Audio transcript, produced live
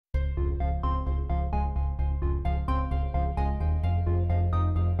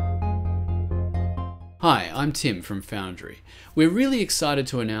Hi, I'm Tim from Foundry. We're really excited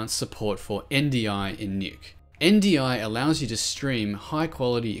to announce support for NDI in Nuke. NDI allows you to stream high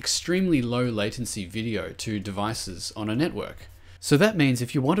quality, extremely low latency video to devices on a network. So that means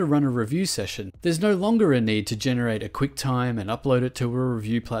if you want to run a review session, there's no longer a need to generate a QuickTime and upload it to a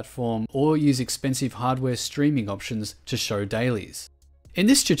review platform or use expensive hardware streaming options to show dailies. In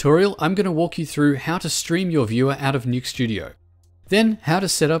this tutorial, I'm going to walk you through how to stream your viewer out of Nuke Studio. Then how to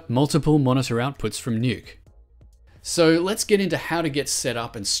set up multiple monitor outputs from Nuke. So let's get into how to get set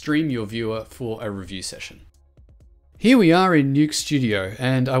up and stream your viewer for a review session. Here we are in Nuke Studio,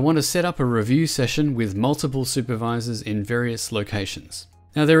 and I want to set up a review session with multiple supervisors in various locations.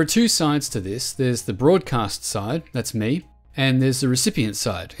 Now there are two sides to this. There's the broadcast side, that's me, and there's the recipient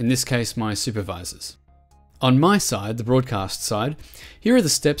side, in this case my supervisors. On my side, the broadcast side, here are the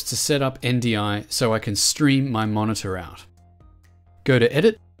steps to set up NDI so I can stream my monitor out. Go to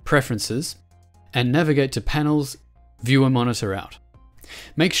Edit, Preferences, and navigate to Panels, Viewer Monitor Out.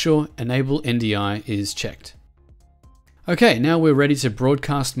 Make sure Enable NDI is checked. Okay, now we're ready to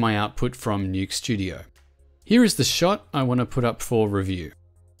broadcast my output from Nuke Studio. Here is the shot I want to put up for review.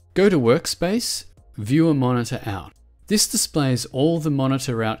 Go to Workspace, Viewer Monitor Out. This displays all the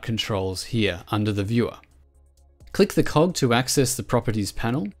monitor out controls here under the viewer. Click the cog to access the Properties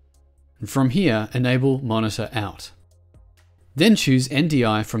panel, and from here enable Monitor Out. Then choose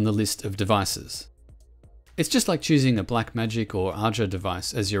NDI from the list of devices. It's just like choosing a Blackmagic or Arja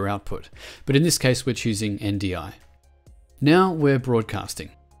device as your output, but in this case we're choosing NDI. Now we're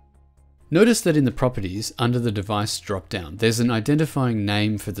broadcasting. Notice that in the properties under the device dropdown, there's an identifying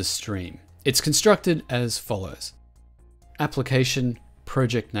name for the stream. It's constructed as follows: application,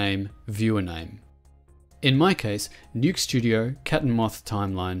 project name, viewer name. In my case, Nuke Studio, Cat and Moth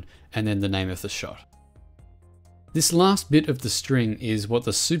Timeline, and then the name of the shot. This last bit of the string is what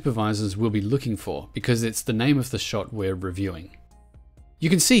the supervisors will be looking for because it's the name of the shot we're reviewing. You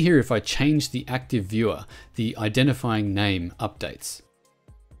can see here if I change the active viewer, the identifying name updates.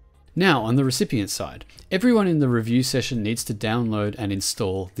 Now on the recipient side, everyone in the review session needs to download and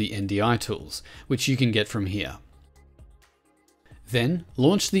install the NDI tools, which you can get from here. Then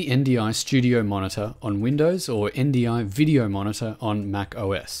launch the NDI Studio Monitor on Windows or NDI Video Monitor on Mac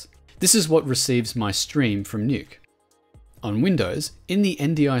OS. This is what receives my stream from Nuke. On Windows, in the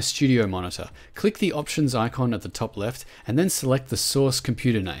NDI Studio Monitor, click the options icon at the top left and then select the source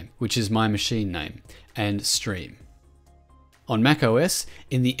computer name, which is my machine name, and stream. On Mac OS,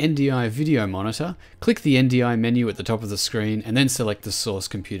 in the NDI Video Monitor, click the NDI menu at the top of the screen and then select the source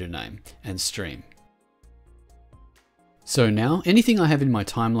computer name, and stream. So now, anything I have in my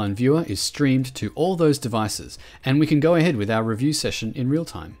timeline viewer is streamed to all those devices, and we can go ahead with our review session in real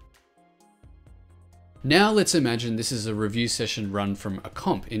time. Now let's imagine this is a review session run from a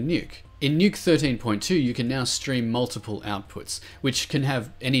comp in Nuke. In Nuke 13.2, you can now stream multiple outputs, which can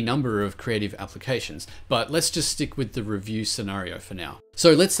have any number of creative applications, but let's just stick with the review scenario for now.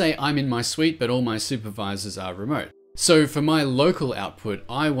 So let's say I'm in my suite, but all my supervisors are remote. So for my local output,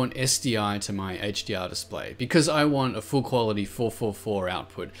 I want SDI to my HDR display because I want a full quality 444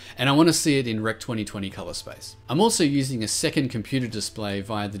 output and I want to see it in Rec 2020 color space. I'm also using a second computer display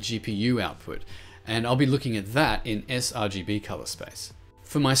via the GPU output, and I'll be looking at that in sRGB color space.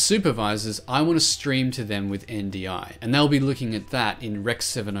 For my supervisors, I want to stream to them with NDI, and they'll be looking at that in Rec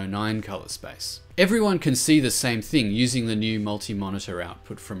 709 color space. Everyone can see the same thing using the new multi-monitor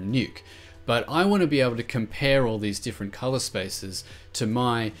output from Nuke, but I want to be able to compare all these different color spaces to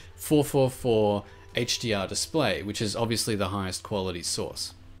my 444 HDR display, which is obviously the highest quality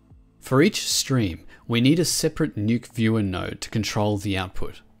source. For each stream, we need a separate Nuke viewer node to control the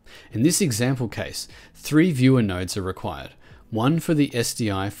output. In this example case, 3 viewer nodes are required. One for the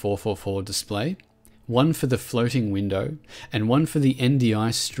SDI 444 display, one for the floating window, and one for the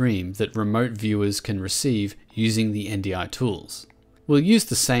NDI stream that remote viewers can receive using the NDI tools. We'll use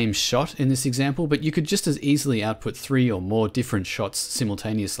the same shot in this example, but you could just as easily output 3 or more different shots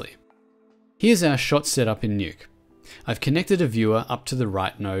simultaneously. Here's our shot setup in Nuke. I've connected a viewer up to the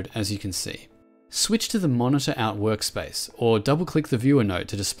right node, as you can see. Switch to the Monitor Out workspace, or double-click the viewer node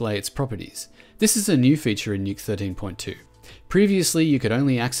to display its properties. This is a new feature in Nuke 13.2. Previously, you could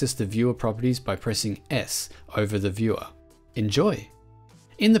only access the viewer properties by pressing S over the viewer. Enjoy!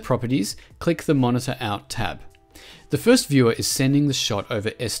 In the properties, click the Monitor Out tab. The first viewer is sending the shot over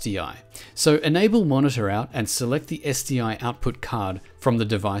SDI, so enable Monitor Out and select the SDI output card from the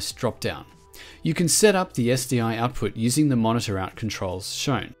device dropdown. You can set up the SDI output using the Monitor Out controls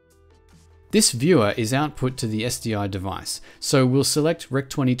shown. This viewer is output to the SDI device, so we'll select Rec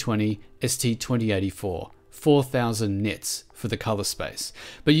 2020 ST2084 4000 nits for the color space,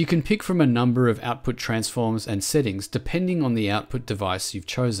 but you can pick from a number of output transforms and settings depending on the output device you've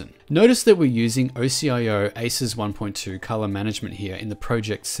chosen. Notice that we're using OCIO ACES 1.2 color management here in the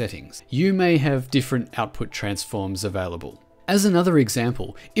project settings. You may have different output transforms available. As another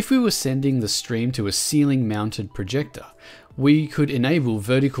example, if we were sending the stream to a ceiling mounted projector, we could enable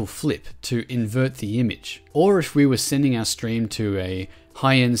vertical flip to invert the image. Or if we were sending our stream to a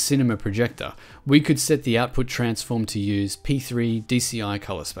high-end cinema projector, we could set the output transform to use P3 DCI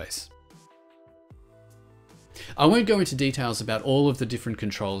color space. I won't go into details about all of the different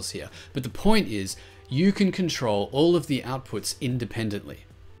controls here, but the point is you can control all of the outputs independently.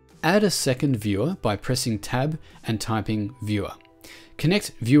 Add a second viewer by pressing Tab and typing Viewer.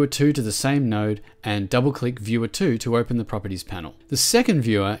 Connect Viewer 2 to the same node and double-click Viewer 2 to open the Properties panel. The second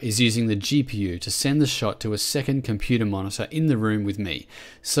viewer is using the GPU to send the shot to a second computer monitor in the room with me,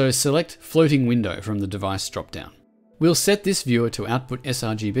 so select Floating Window from the device dropdown. We'll set this viewer to output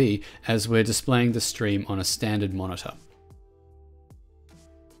sRGB as we're displaying the stream on a standard monitor.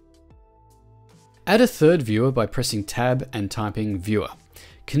 Add a third viewer by pressing Tab and typing Viewer.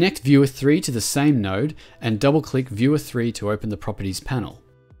 Connect Viewer 3 to the same node and double-click Viewer 3 to open the Properties panel.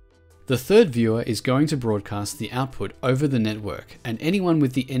 The third viewer is going to broadcast the output over the network, and anyone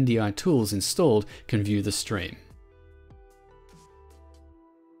with the NDI tools installed can view the stream.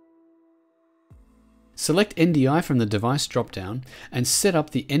 Select NDI from the device dropdown and set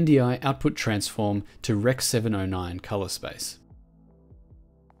up the NDI output transform to Rec 709 color space.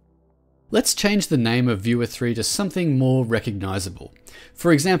 Let's change the name of Viewer 3 to something more recognizable.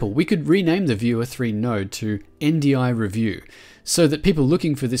 For example, we could rename the Viewer 3 node to NDI Review so that people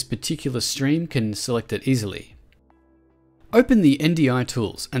looking for this particular stream can select it easily. Open the NDI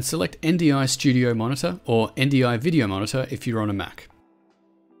tools and select NDI Studio Monitor or NDI Video Monitor if you're on a Mac.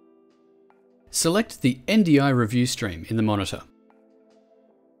 Select the NDI Review stream in the monitor.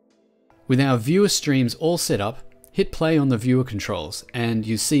 With our viewer streams all set up, hit play on the viewer controls and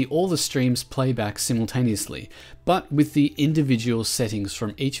you see all the streams play back simultaneously, but with the individual settings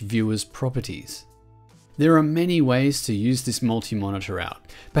from each viewer's properties. There are many ways to use this multi-monitor out.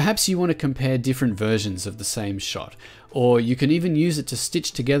 Perhaps you want to compare different versions of the same shot, or you can even use it to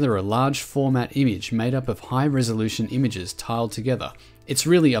stitch together a large format image made up of high resolution images tiled together. It's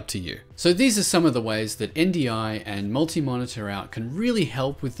really up to you. So these are some of the ways that NDI and multi-monitor out can really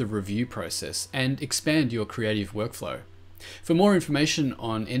help with the review process and expand your creative workflow. For more information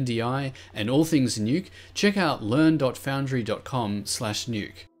on NDI and all things Nuke, check out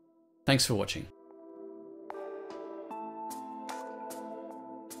learn.foundry.com/Nuke. Thanks for watching.